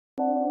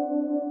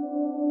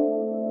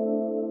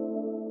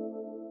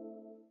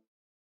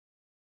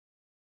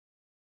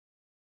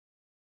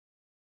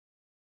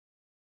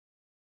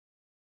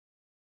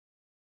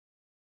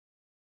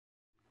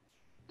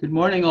Good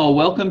morning, all.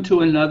 Welcome to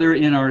another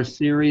in our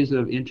series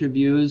of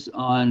interviews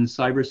on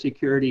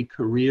cybersecurity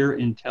career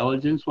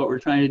intelligence. What we're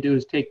trying to do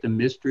is take the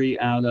mystery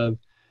out of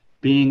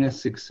being a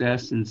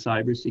success in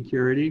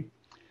cybersecurity.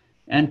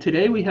 And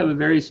today we have a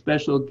very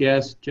special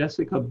guest,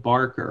 Jessica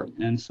Barker.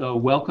 And so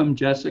welcome,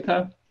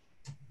 Jessica.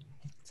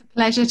 It's a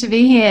pleasure to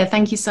be here.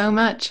 Thank you so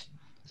much.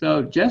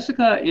 So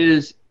Jessica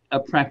is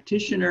a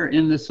practitioner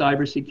in the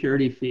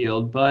cybersecurity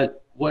field,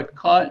 but what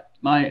caught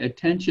my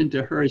attention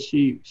to her is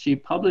she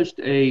published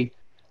a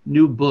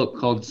new book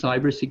called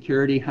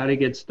Cybersecurity, How to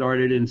Get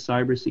Started in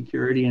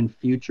Cybersecurity and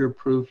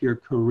Future-Proof Your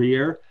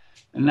Career.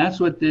 And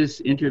that's what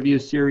this interview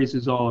series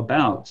is all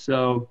about.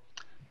 So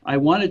I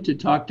wanted to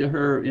talk to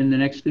her in the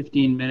next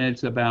 15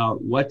 minutes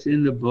about what's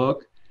in the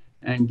book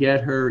and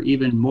get her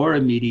even more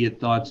immediate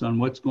thoughts on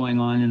what's going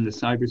on in the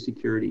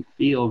cybersecurity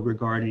field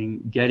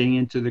regarding getting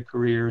into the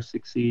career,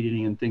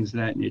 succeeding, and things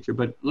of that nature.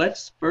 But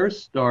let's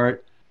first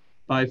start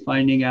by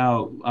finding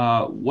out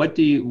what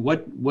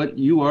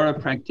you are a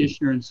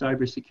practitioner in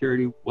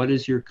cybersecurity. What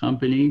is your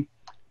company?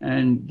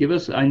 And give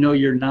us, I know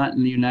you're not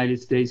in the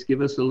United States,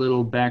 give us a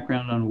little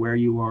background on where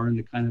you are and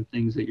the kind of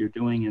things that you're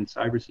doing in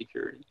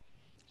cybersecurity.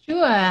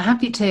 Sure,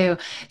 happy to.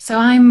 So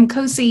I'm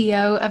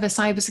co-CEO of a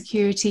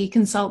cybersecurity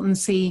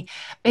consultancy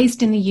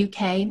based in the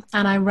UK,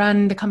 and I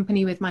run the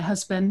company with my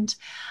husband.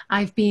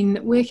 I've been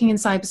working in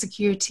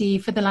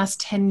cybersecurity for the last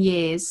 10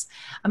 years,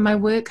 and my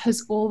work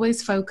has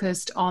always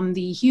focused on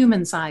the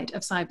human side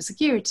of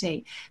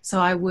cybersecurity. So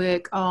I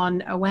work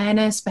on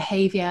awareness,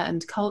 behavior,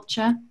 and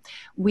culture.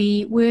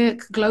 We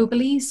work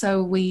globally,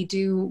 so we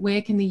do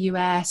work in the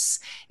US,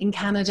 in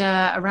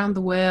Canada, around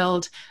the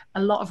world,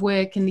 a lot of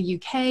work in the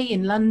UK,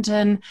 in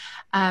London,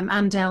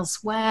 and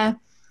elsewhere.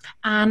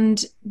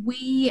 And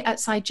we at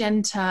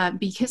Sygenta,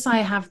 because I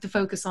have the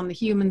focus on the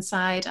human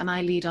side and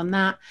I lead on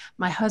that,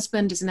 my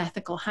husband is an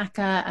ethical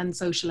hacker and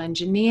social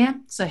engineer.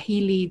 So he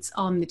leads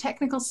on the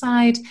technical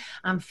side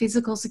and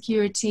physical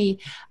security.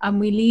 And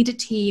we lead a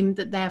team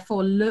that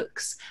therefore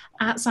looks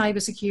at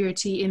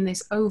cybersecurity in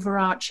this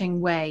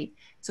overarching way.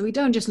 So we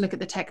don't just look at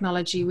the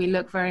technology, we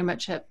look very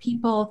much at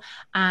people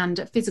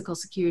and physical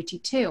security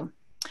too.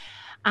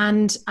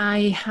 And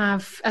I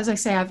have, as I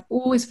say, I've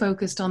always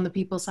focused on the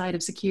people side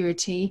of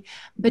security.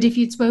 But if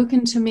you'd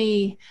spoken to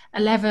me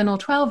 11 or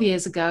 12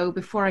 years ago,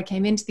 before I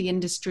came into the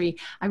industry,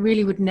 I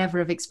really would never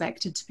have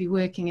expected to be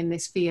working in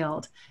this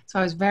field. So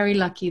I was very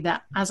lucky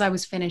that as I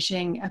was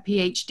finishing a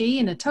PhD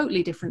in a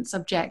totally different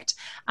subject,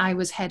 I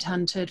was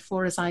headhunted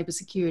for a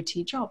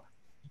cybersecurity job.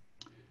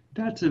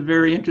 That's a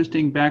very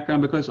interesting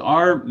background because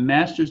our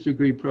master's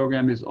degree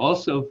program is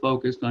also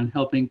focused on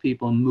helping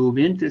people move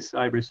into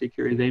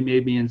cybersecurity. They may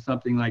be in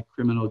something like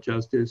criminal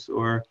justice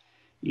or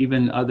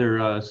even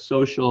other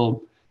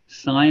social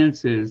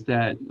sciences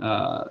that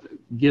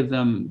give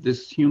them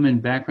this human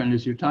background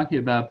as you're talking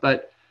about.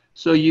 But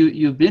so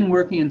you've been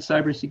working in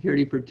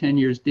cybersecurity for 10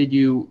 years. Did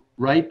you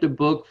write the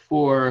book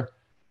for,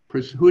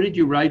 who did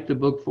you write the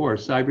book for?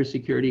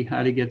 Cybersecurity,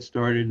 How to Get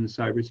Started in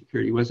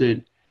Cybersecurity. Was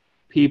it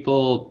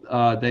people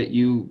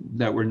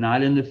that were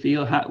not in the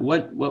field?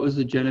 What was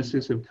the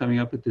genesis of coming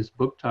up with this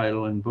book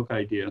title and book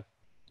idea?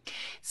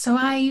 So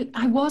I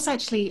was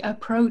actually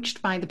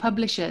approached by the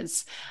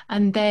publishers,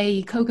 and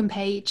they, Kogan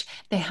Page,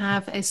 they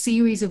have a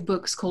series of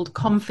books called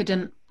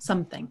Confident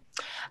something.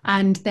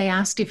 And they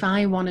asked if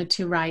I wanted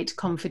to write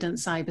Confident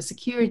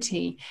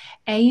Cybersecurity,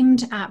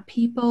 aimed at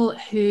people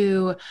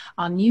who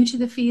are new to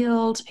the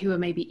field, who are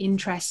maybe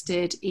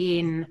interested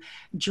in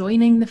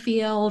joining the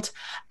field.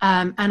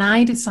 And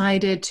I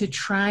decided to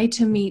try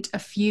to meet a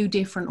few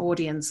different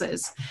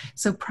audiences.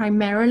 So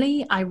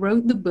primarily, I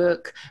wrote the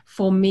book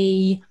for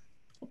me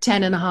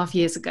 10 and a half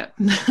years ago.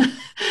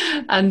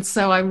 And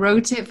so I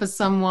wrote it for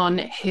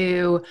someone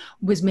who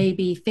was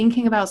maybe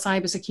thinking about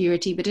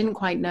cybersecurity, but didn't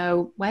quite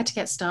know where to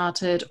get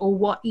started or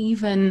what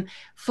even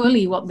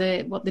fully what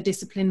the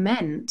discipline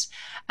meant.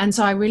 And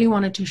so I really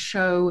wanted to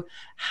show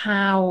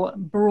how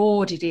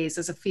broad it is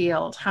as a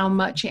field, how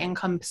much it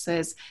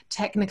encompasses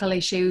technical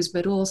issues,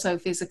 but also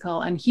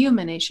physical and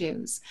human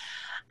issues.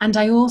 And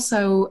I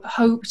also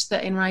hoped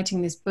that in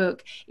writing this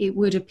book, it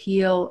would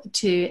appeal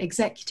to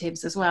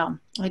executives as well.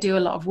 I do a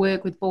lot of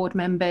work with board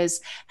members,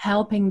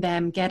 helping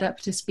them get up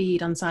to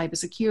speed on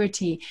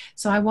cybersecurity.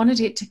 So I wanted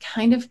it to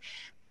kind of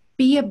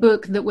be a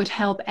book that would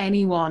help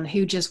anyone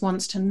who just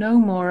wants to know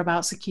more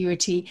about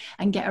security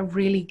and get a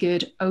really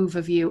good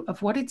overview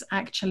of what it's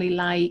actually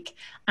like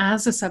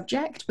as a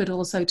subject, but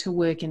also to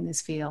work in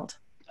this field.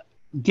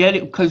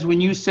 Because when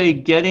you say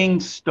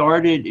getting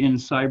started in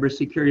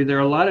cybersecurity, there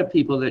are a lot of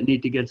people that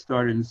need to get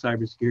started in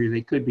cybersecurity.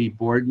 They could be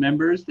board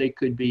members, they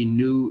could be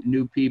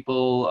new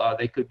people,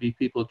 they could be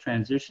people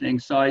transitioning.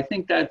 So I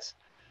think that's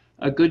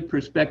a good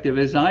perspective.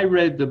 As I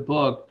read the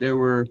book, there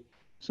were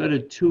sort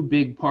of two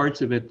big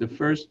parts of it. The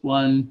first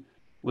one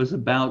was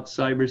about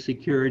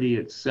cybersecurity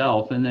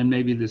itself, and then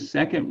maybe the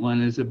second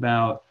one is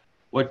about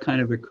what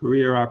kind of a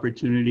career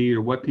opportunity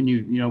or what can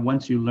you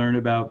once you learn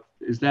about.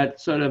 Is that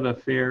sort of a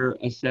fair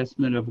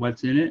assessment of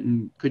what's in it?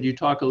 And could you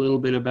talk a little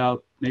bit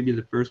about maybe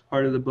the first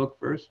part of the book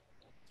first?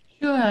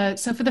 Sure.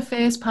 So for the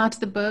first part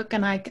of the book,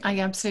 and I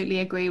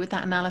absolutely agree with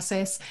that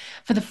analysis.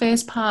 For the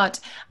first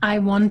part, I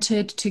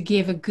wanted to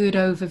give a good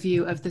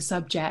overview of the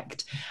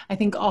subject. I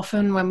think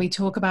often when we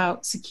talk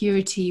about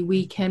security,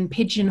 we can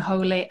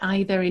pigeonhole it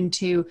either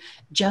into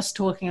just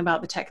talking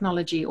about the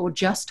technology or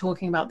just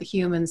talking about the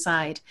human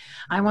side.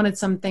 I wanted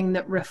something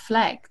that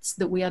reflects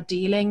that we are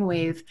dealing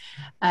with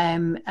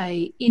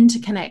a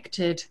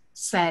interconnected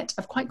set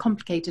of quite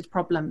complicated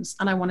problems,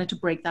 and I wanted to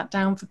break that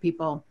down for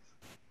people.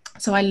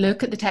 So I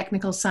look at the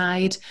technical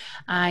side.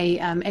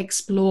 I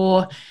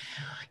explore,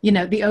 the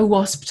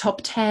OWASP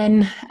top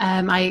 10.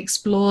 I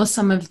explore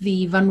some of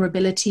the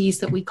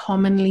vulnerabilities that we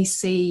commonly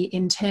see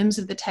in terms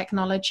of the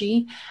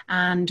technology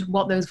and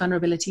what those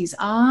vulnerabilities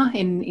are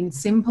in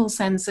simple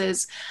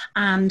senses,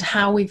 and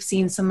how we've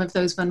seen some of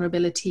those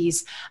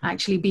vulnerabilities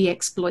actually be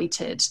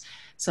exploited.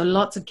 So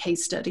lots of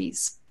case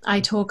studies. I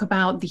talk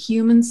about the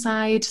human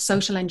side,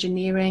 social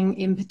engineering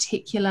in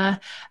particular,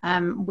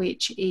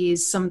 which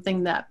is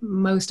something that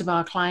most of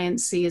our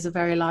clients see as a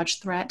very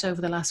large threat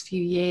over the last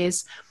few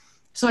years.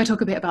 So I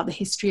talk a bit about the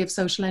history of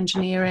social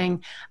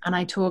engineering, and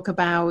I talk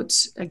about,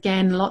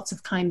 again, lots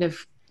of kind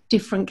of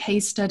different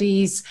case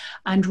studies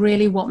and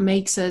really what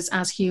makes us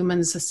as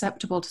humans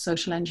susceptible to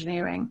social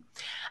engineering.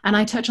 And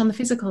I touch on the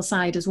physical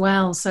side as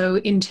well. So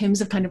in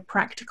terms of kind of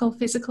practical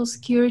physical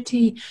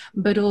security,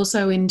 but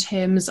also in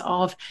terms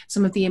of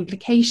some of the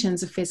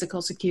implications of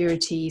physical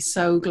security.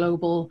 So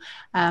global,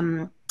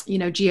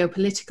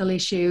 geopolitical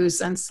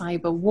issues and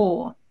cyber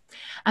war.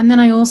 And then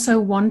I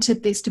also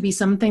wanted this to be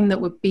something that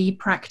would be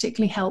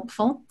practically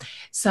helpful.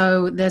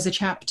 So there's a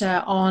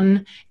chapter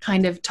on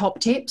kind of top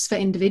tips for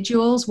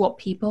individuals, what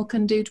people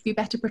can do to be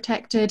better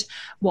protected,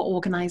 what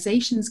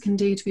organizations can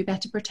do to be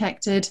better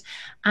protected.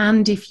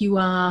 And if you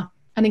are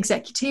an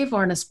executive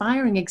or an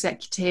aspiring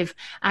executive,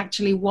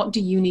 actually, what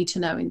do you need to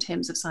know in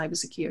terms of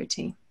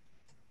cybersecurity?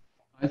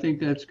 I think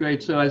that's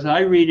great. So as I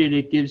read it,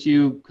 it gives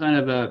you kind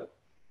of a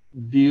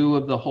view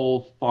of the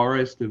whole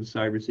forest of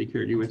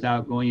cybersecurity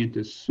without going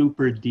into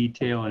super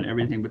detail and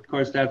everything. But of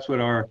course, that's what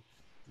our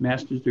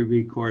master's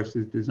degree course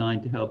is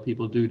designed to help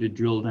people do, to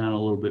drill down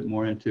a little bit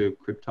more into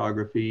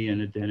cryptography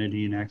and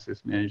identity and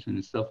access management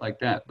and stuff like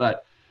that.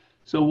 But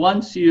so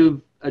once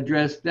you've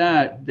addressed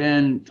that,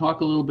 then talk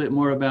a little bit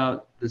more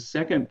about the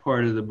second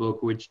part of the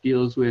book, which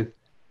deals with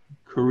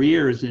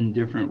careers in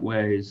different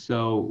ways.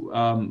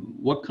 So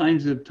what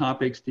kinds of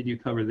topics did you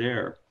cover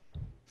there?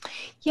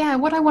 Yeah,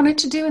 what I wanted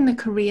to do in the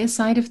career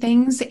side of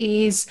things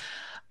is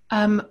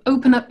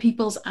open up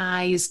people's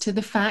eyes to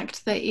the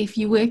fact that if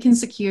you work in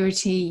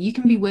security, you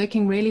can be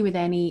working really with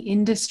any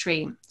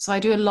industry. So I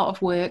do a lot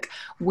of work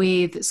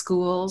with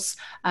schools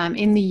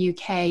in the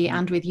UK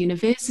and with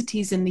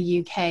universities in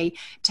the UK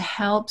to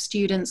help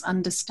students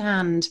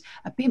understand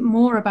a bit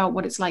more about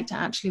what it's like to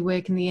actually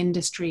work in the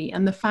industry,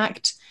 and the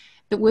fact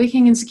that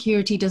working in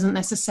security doesn't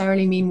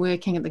necessarily mean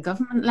working at the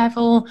government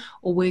level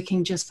or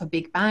working just for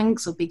big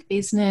banks or big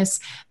business,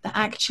 that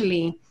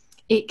actually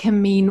it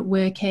can mean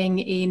working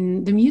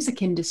in the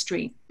music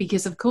industry,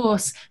 because of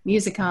course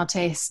music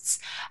artists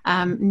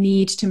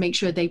need to make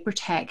sure they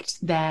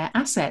protect their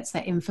assets,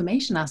 their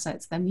information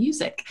assets, their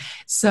music.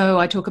 So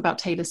I talk about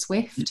Taylor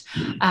Swift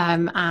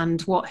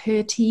and what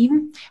her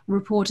team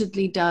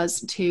reportedly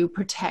does to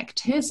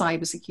protect her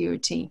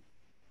cybersecurity.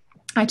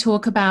 I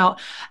talk about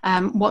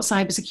what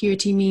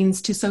cybersecurity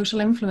means to social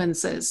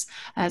influencers,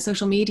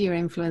 social media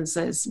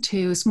influencers,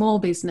 to small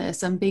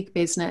business and big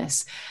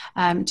business,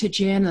 to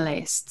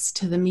journalists,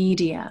 to the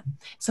media.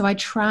 So I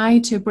try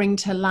to bring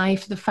to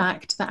life the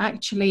fact that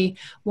actually,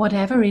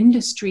 whatever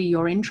industry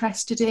you're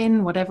interested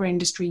in, whatever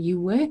industry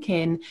you work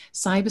in,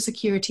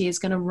 cybersecurity is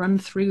going to run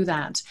through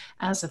that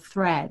as a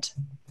thread.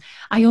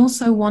 I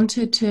also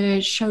wanted to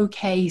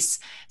showcase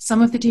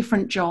some of the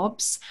different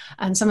jobs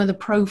and some of the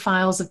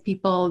profiles of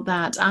people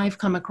that I've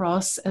come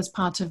across as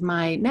part of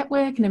my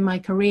network and in my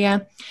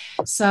career.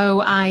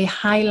 So I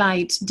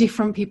highlight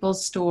different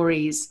people's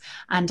stories,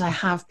 and I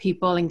have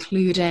people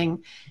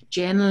including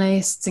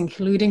journalists,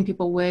 including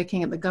people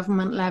working at the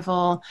government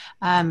level,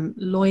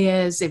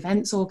 lawyers,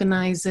 events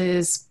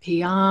organizers,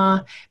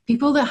 PR,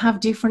 people that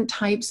have different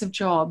types of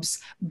jobs,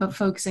 but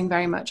focusing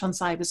very much on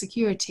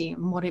cybersecurity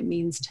and what it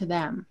means to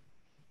them.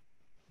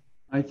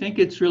 I think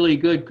it's really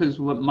good, because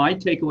what my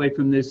takeaway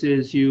from this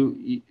is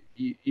you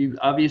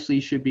obviously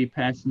should be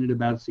passionate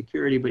about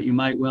security, but you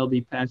might well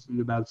be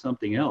passionate about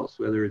something else,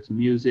 whether it's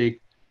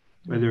music,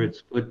 whether it's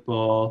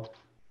football,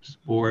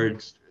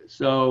 sports.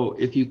 So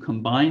if you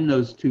combine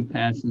those two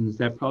passions,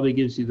 that probably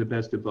gives you the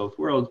best of both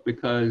worlds,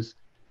 because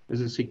as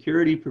a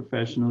security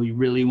professional, you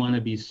really want to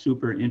be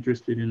super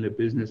interested in the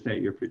business that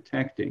you're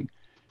protecting.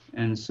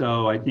 And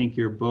so I think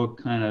your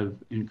book kind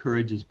of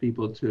encourages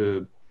people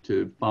to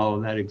follow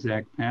that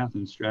exact path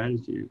and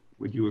strategy.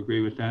 Would you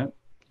agree with that?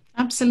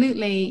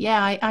 Absolutely.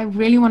 Yeah, I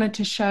really wanted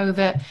to show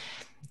that,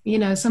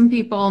 some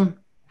people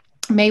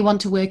may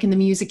want to work in the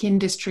music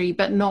industry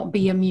but not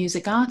be a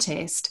music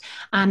artist.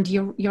 And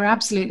you're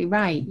absolutely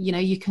right. You know,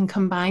 you can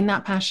combine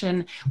that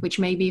passion, which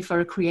may be for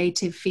a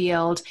creative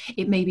field,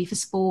 it may be for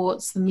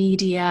sports, the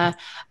media,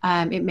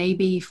 it may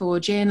be for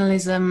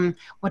journalism,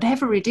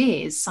 whatever it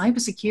is.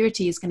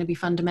 Cybersecurity is going to be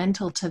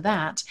fundamental to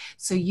that,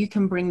 so you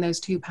can bring those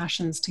two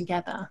passions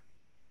together.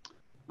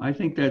 I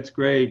think that's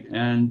great.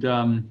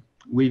 And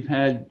we've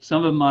had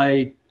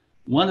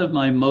one of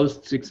my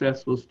most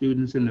successful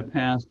students in the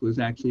past was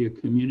actually a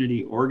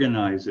community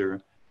organizer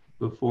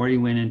before he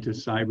went into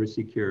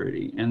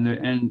cybersecurity.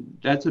 And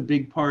that's a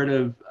big part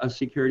of a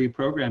security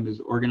program, is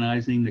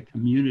organizing the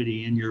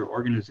community in your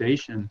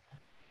organization.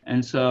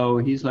 And so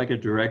he's like a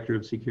director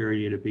of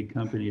security at a big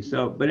company.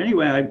 So, but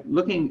anyway, I'm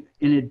looking,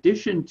 in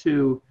addition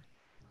to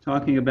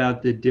talking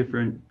about the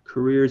different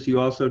careers, you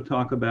also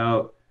talk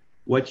about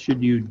what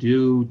should you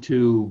do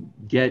to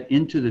get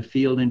into the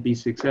field and be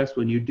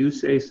successful. And you do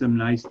say some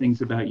nice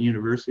things about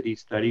university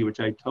study, which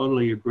I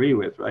totally agree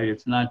with, right?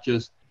 It's not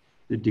just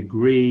the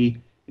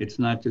degree, it's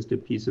not just a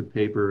piece of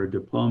paper or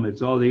diploma,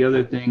 it's all the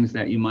other things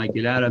that you might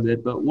get out of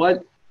it. But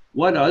what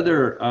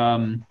other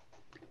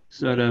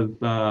sort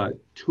of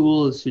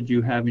tools should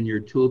you have in your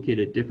toolkit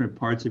at different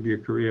parts of your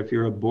career? If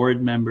you're a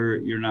board member,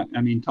 you're not,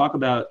 I mean, talk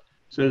about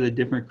sort of the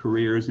different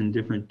careers and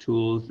different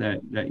tools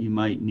that you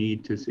might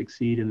need to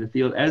succeed in the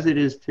field as it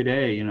is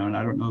today, you know, and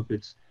I don't know if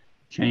it's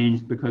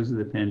changed because of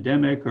the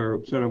pandemic, or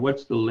sort of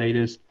what's the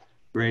latest,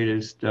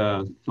 greatest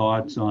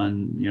thoughts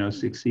on, you know,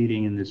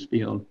 succeeding in this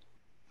field?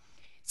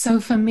 So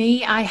for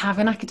me, I have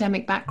an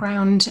academic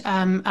background.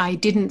 I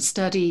didn't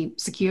study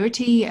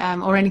security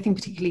or anything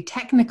particularly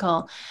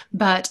technical,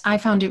 but I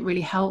found it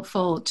really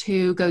helpful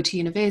to go to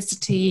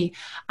university.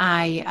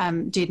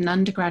 I did an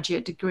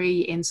undergraduate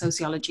degree in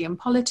sociology and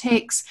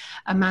politics,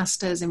 a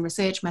master's in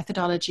research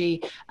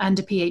methodology, and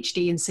a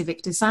PhD in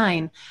civic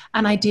design.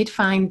 And I did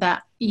find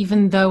that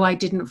even though I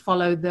didn't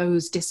follow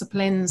those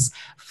disciplines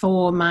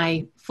for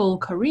my full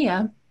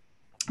career,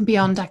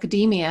 beyond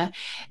academia,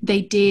 they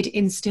did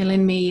instill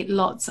in me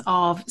lots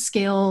of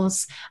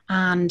skills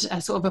and a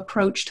sort of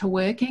approach to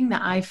working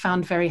that I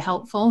found very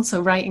helpful.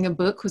 So writing a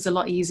book was a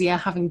lot easier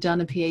having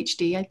done a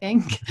PhD, I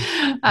think.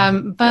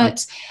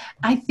 But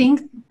I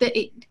think that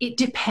it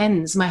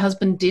depends. My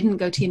husband didn't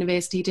go to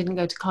university, didn't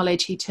go to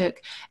college. He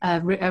took a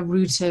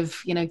route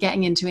of, you know,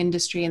 getting into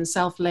industry and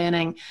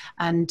self-learning,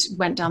 and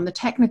went down the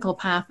technical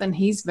path, and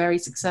he's very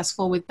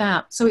successful with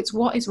that. So it's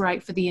what is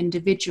right for the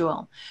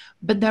individual.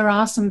 But there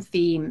are some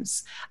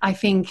themes. I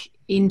think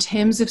in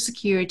terms of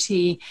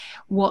security,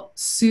 what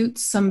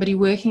suits somebody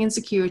working in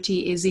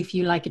security is if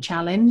you like a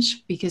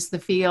challenge, because the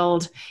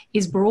field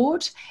is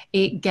broad,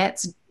 it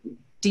gets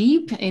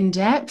deep in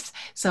depth.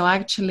 So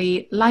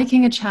actually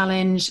liking a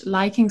challenge,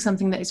 liking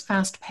something that is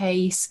fast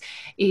paced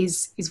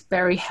is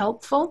very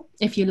helpful.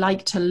 If you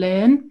like to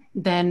learn,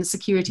 then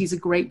security is a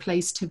great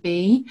place to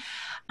be.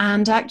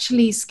 And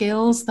actually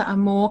skills that are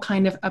more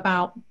kind of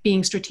about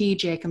being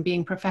strategic and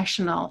being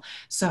professional.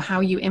 So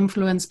how you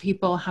influence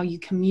people, how you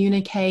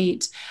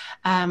communicate,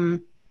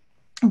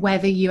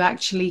 whether you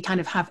actually kind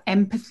of have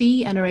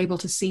empathy and are able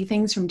to see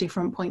things from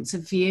different points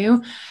of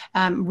view,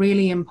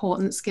 really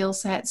important skill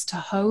sets to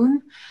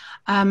hone.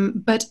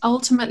 But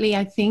ultimately,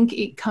 I think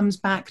it comes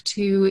back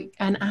to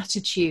an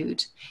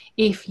attitude.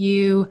 If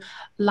you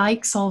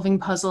like solving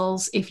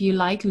puzzles, if you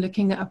like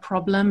looking at a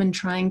problem and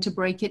trying to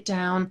break it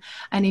down,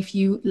 and if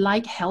you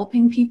like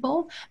helping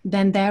people,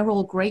 then they're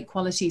all great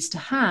qualities to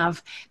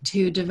have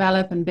to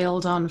develop and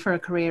build on for a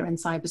career in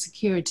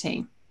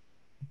cybersecurity.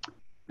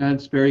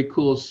 That's very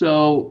cool.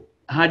 So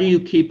how do you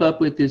keep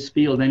up with this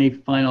field? Any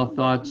final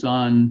thoughts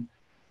on,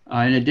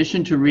 in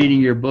addition to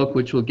reading your book,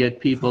 which will get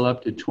people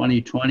up to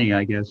 2020,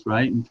 I guess,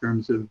 right, in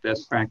terms of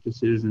best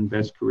practices and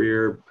best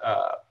career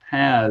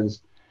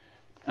paths,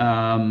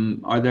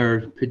 are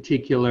there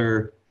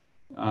particular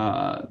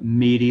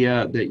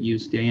media that you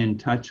stay in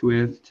touch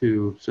with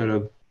to sort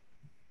of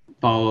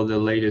follow the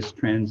latest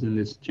trends in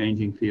this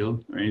changing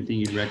field, or anything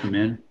you'd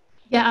recommend?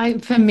 Yeah,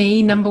 for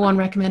me, number one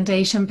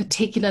recommendation,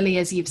 particularly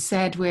as you've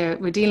said, we're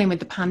dealing with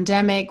the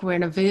pandemic, we're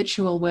in a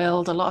virtual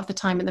world a lot of the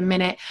time at the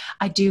minute.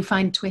 I do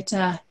find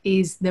Twitter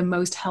is the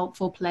most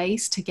helpful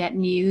place to get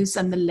news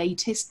and the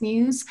latest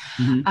news.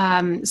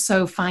 Mm-hmm.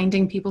 So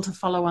finding people to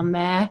follow on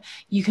there.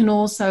 You can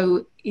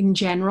also, in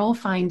general,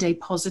 find a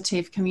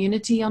positive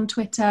community on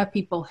Twitter,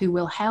 people who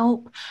will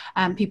help,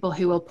 people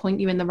who will point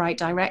you in the right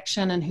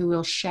direction and who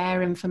will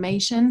share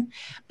information.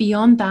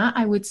 Beyond that,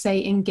 I would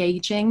say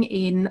engaging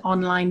in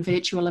online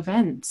virtual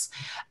events.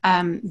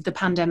 The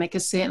pandemic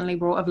has certainly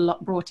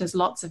brought us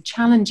lots of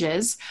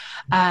challenges,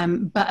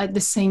 but at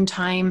the same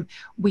time,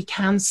 we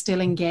can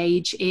still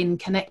engage in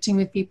connecting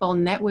with people,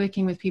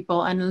 networking with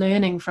people, and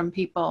learning from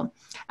people.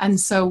 And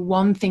so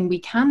one thing we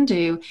can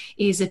do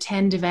is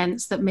attend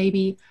events that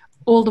maybe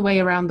all the way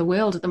around the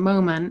world at the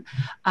moment.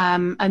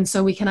 And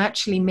so we can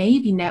actually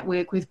maybe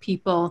network with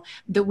people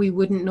that we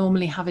wouldn't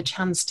normally have a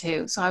chance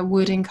to. So I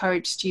would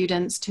encourage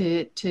students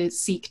to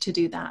seek to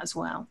do that as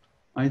well.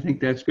 I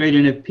think that's great.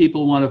 And if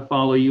people want to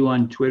follow you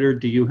on Twitter,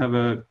 do you have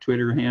a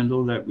Twitter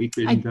handle that we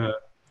could...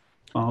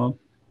 follow?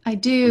 I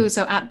do.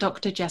 So at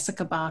Dr.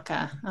 Jessica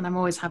Barker, and I'm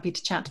always happy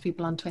to chat to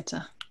people on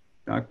Twitter.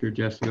 Dr.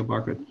 Jessica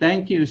Barker.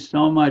 Thank you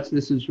so much.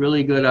 This is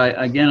really good.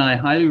 I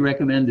highly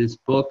recommend this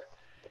book.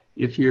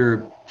 If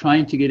you're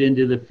trying to get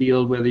into the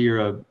field, whether you're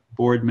a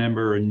board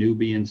member or a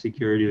newbie in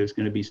security, there's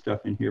going to be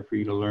stuff in here for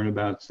you to learn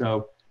about.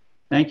 So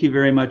thank you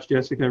very much,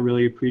 Jessica. I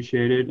really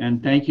appreciate it.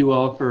 And thank you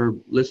all for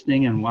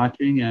listening and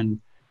watching, and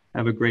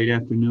have a great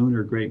afternoon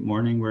or great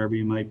morning, wherever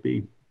you might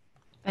be.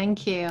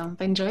 Thank you.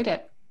 I enjoyed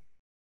it.